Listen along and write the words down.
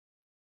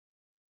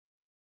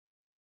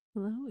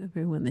Hello,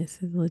 everyone.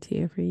 This is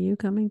Latia for you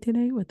coming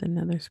today with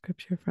another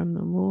scripture from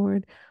the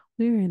Lord.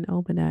 We're in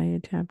Obadiah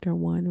chapter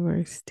 1,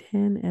 verse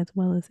 10, as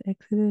well as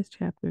Exodus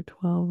chapter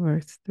 12,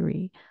 verse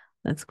 3.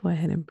 Let's go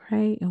ahead and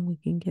pray and we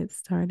can get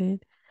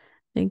started.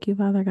 Thank you,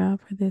 Father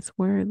God, for this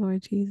word,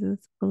 Lord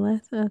Jesus.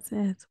 Bless us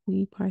as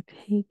we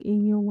partake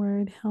in your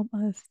word. Help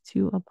us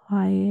to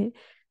apply it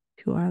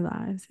to our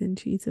lives. In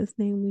Jesus'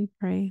 name we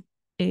pray.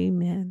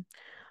 Amen.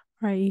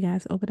 All right, you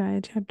guys,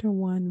 Obadiah chapter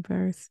 1,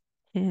 verse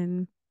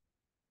 10.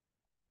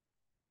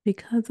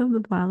 Because of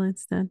the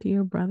violence done to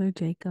your brother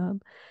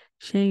Jacob,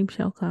 shame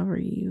shall cover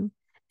you,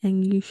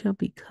 and you shall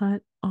be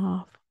cut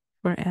off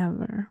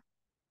forever.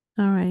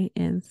 All right.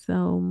 And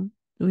so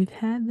we've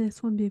had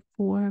this one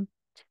before,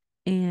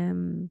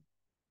 and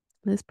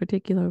this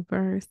particular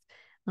verse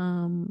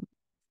um,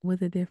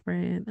 with a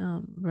different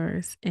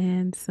verse.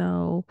 And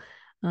so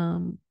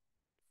um,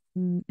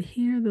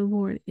 here the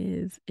Lord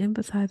is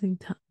emphasizing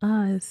to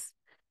us,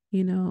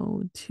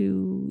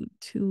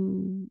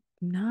 to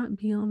not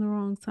be on the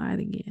wrong side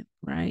again,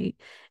 right?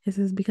 It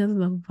says, because of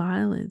the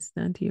violence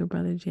done to your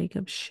brother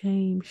Jacob,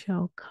 shame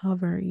shall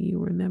cover you.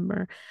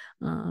 Remember,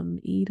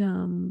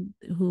 Edom,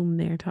 whom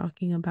they're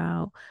talking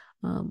about,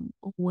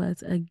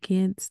 was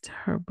against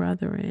her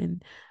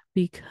brethren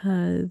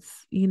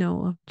because,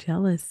 of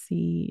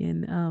jealousy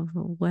and of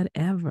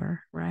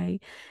whatever,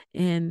 right?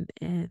 And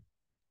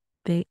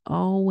they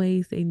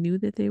knew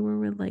that they were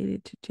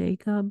related to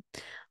Jacob,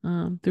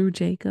 through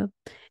Jacob,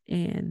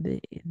 and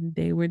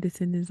they were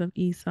descendants of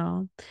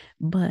Esau,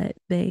 but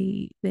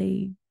they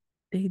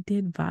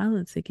did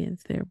violence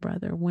against their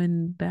brother.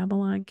 When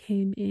Babylon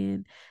came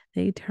in,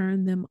 they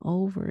turned them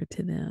over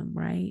to them,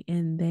 right?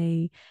 And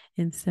they,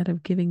 instead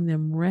of giving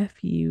them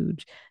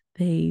refuge,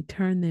 they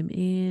turned them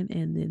in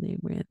and then they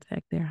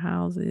ransacked their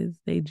houses.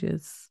 They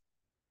just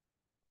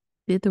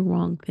did the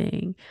wrong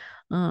thing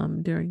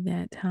during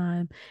that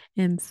time.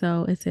 And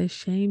so it says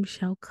shame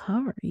shall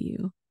cover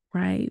you,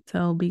 right?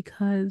 So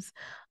because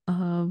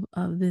of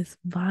this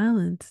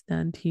violence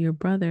done to your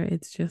brother,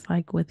 it's just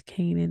like with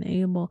Cain and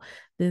Abel,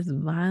 this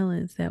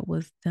violence that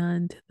was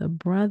done to the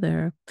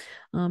brother,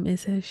 it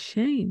says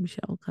shame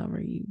shall cover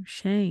you.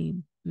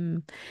 Shame.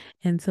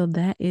 And so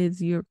that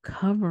is your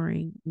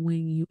covering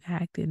when you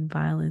act in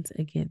violence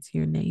against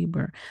your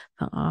neighbor,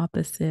 the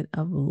opposite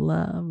of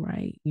love,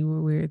 right? We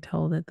were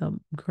told that the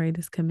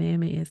greatest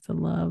commandment is to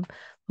love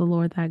the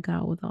Lord thy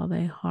God with all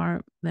their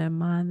heart, their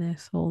mind, their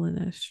soul, and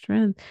their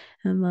strength,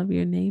 and love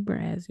your neighbor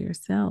as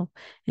yourself.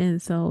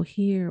 And so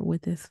here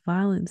with this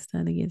violence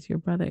done against your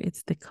brother,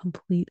 it's the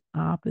complete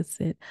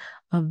opposite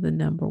of the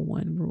number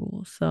one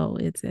rule. So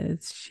it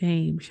says,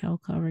 shame shall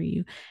cover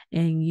you,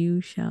 and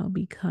you shall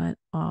be cut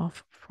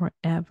off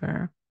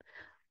forever.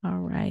 All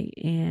right.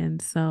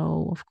 And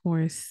so, of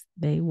course,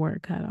 they were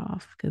cut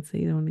off because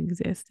they don't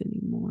exist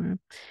anymore.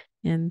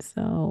 And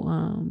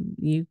so,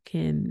 you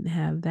can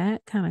have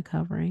that kind of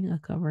covering, a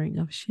covering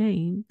of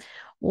shame,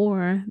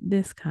 or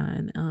this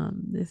kind.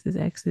 This is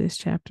Exodus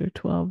chapter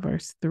 12,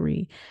 verse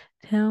 3.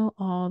 Tell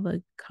all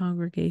the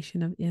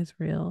congregation of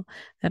Israel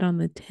that on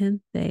the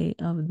 10th day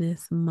of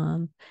this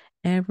month,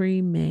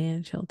 every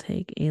man shall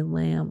take a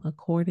lamb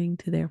according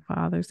to their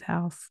father's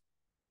house,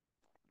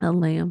 a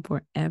lamb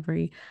for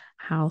every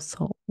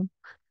household.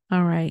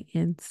 All right.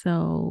 And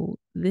so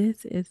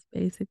this is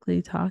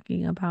basically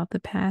talking about the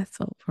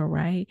Passover,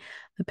 right?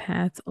 The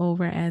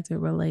Passover as it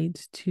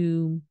relates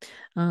to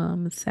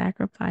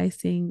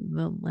sacrificing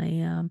the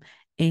lamb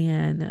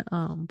and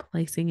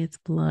placing its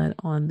blood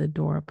on the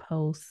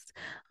doorposts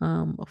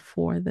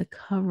for the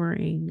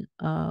covering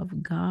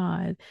of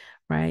God,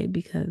 right?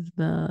 Because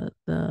the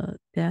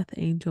death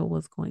angel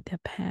was going to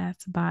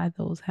pass by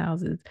those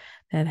houses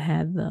that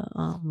had the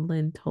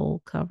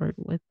lintel covered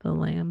with the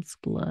lamb's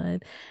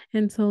blood.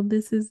 And so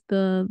this is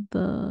the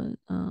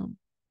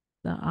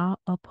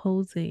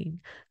opposing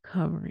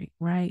covering,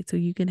 right? So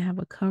you can have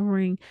a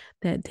covering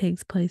that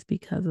takes place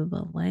because of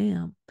the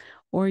lamb,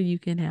 or you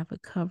can have a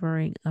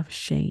covering of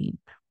shame,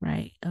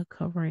 right? A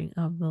covering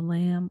of the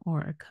lamb or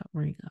a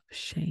covering of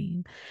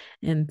shame.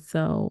 And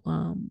so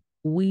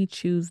we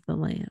choose the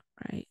lamb,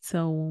 right?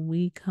 So when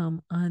we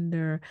come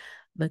under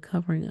the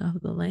covering of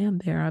the lamb,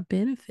 there are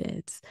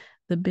benefits.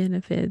 The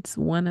benefits,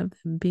 one of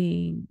them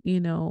being,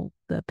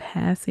 the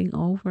passing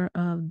over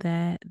of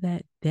that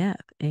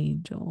death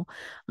angel,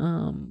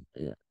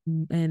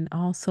 and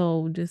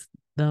also just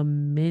the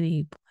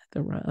many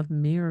plethora of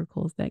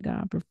miracles that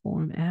God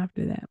performed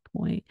after that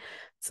point.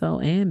 So,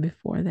 and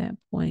before that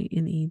point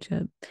in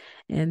Egypt.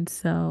 And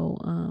so,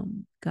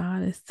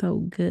 God is so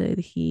good.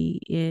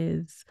 He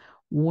is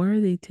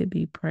worthy to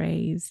be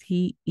praised.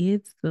 He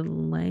is the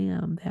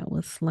lamb that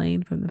was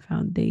slain from the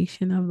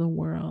foundation of the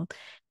world.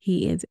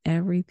 He is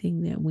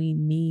everything that we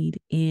need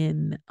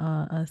in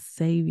a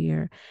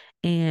savior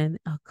and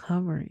a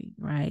covering,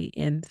 right?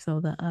 And so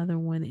the other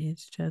one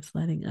is just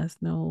letting us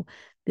know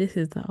this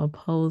is the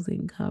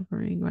opposing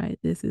covering, right?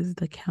 This is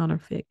the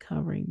counterfeit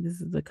covering.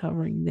 This is the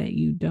covering that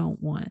you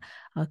don't want,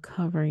 a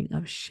covering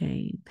of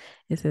shame.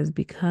 It says,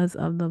 because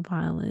of the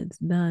violence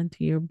done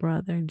to your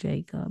brother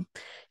Jacob,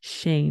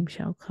 shame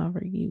shall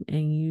cover you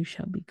and you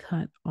shall be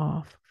cut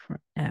off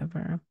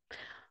forever.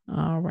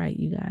 All right,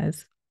 you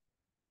guys.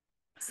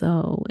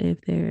 So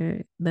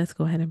let's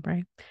go ahead and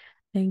pray.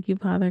 Thank you,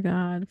 Father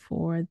God,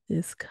 for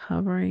this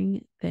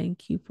covering.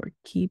 Thank you for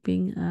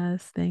keeping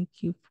us. Thank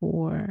you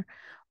for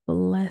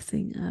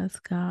blessing us,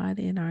 God,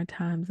 in our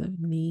times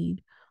of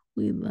need.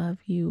 We love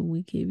you.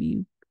 We give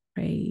you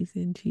praise.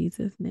 In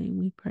Jesus' name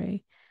we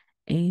pray.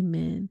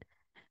 Amen.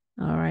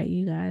 All right,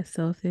 you guys.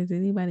 So if there's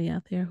anybody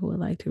out there who would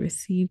like to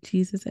receive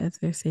Jesus as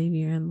their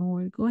Savior and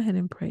Lord, go ahead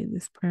and pray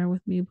this prayer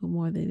with me. But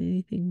more than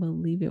anything,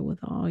 believe it with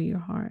all your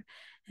heart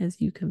as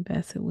you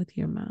confess it with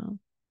your mouth.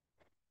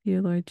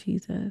 Dear Lord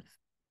Jesus,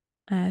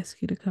 I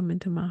ask you to come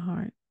into my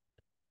heart.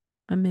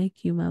 I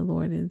make you my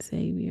Lord and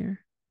Savior.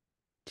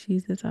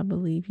 Jesus, I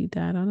believe you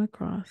died on a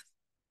cross,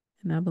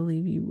 and I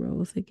believe you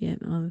rose again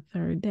on the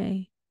third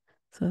day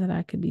so that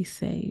I could be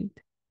saved.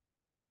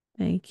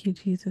 Thank you,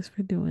 Jesus,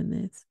 for doing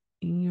this.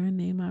 In your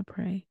name I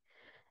pray.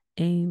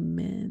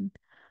 Amen.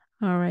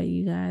 All right,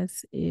 you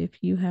guys,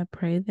 if you have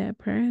prayed that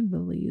prayer and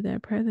believe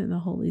that prayer, then the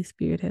Holy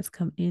Spirit has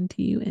come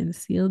into you and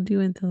sealed you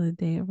until the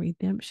day of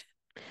redemption.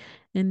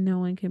 And no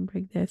one can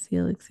break that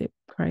seal except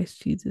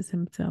Christ Jesus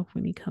himself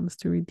when he comes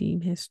to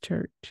redeem his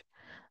church.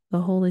 The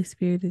Holy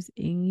Spirit is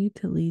in you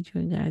to lead you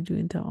and guide you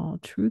into all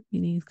truth,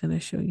 meaning he's going to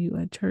show you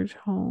a church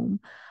home,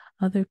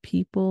 other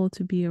people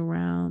to be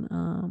around,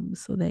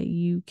 so that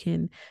you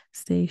can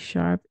stay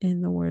sharp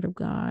in the word of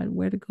God,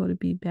 where to go to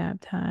be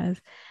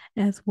baptized,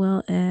 as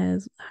well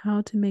as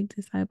how to make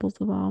disciples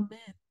of all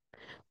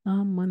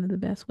men. One of the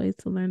best ways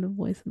to learn the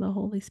voice of the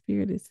Holy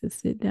Spirit is to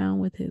sit down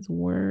with his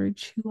word,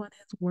 chew on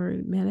his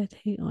word,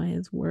 meditate on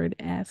his word,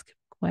 ask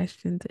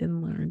questions,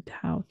 and learn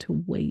how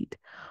to wait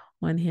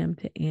on him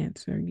to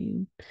answer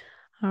you.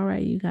 All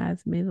right, you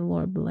guys, may the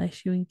Lord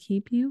bless you and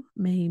keep you.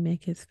 May he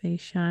make his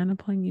face shine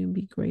upon you and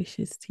be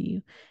gracious to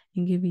you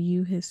and give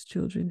you, his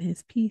children,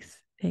 his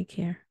peace. Take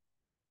care.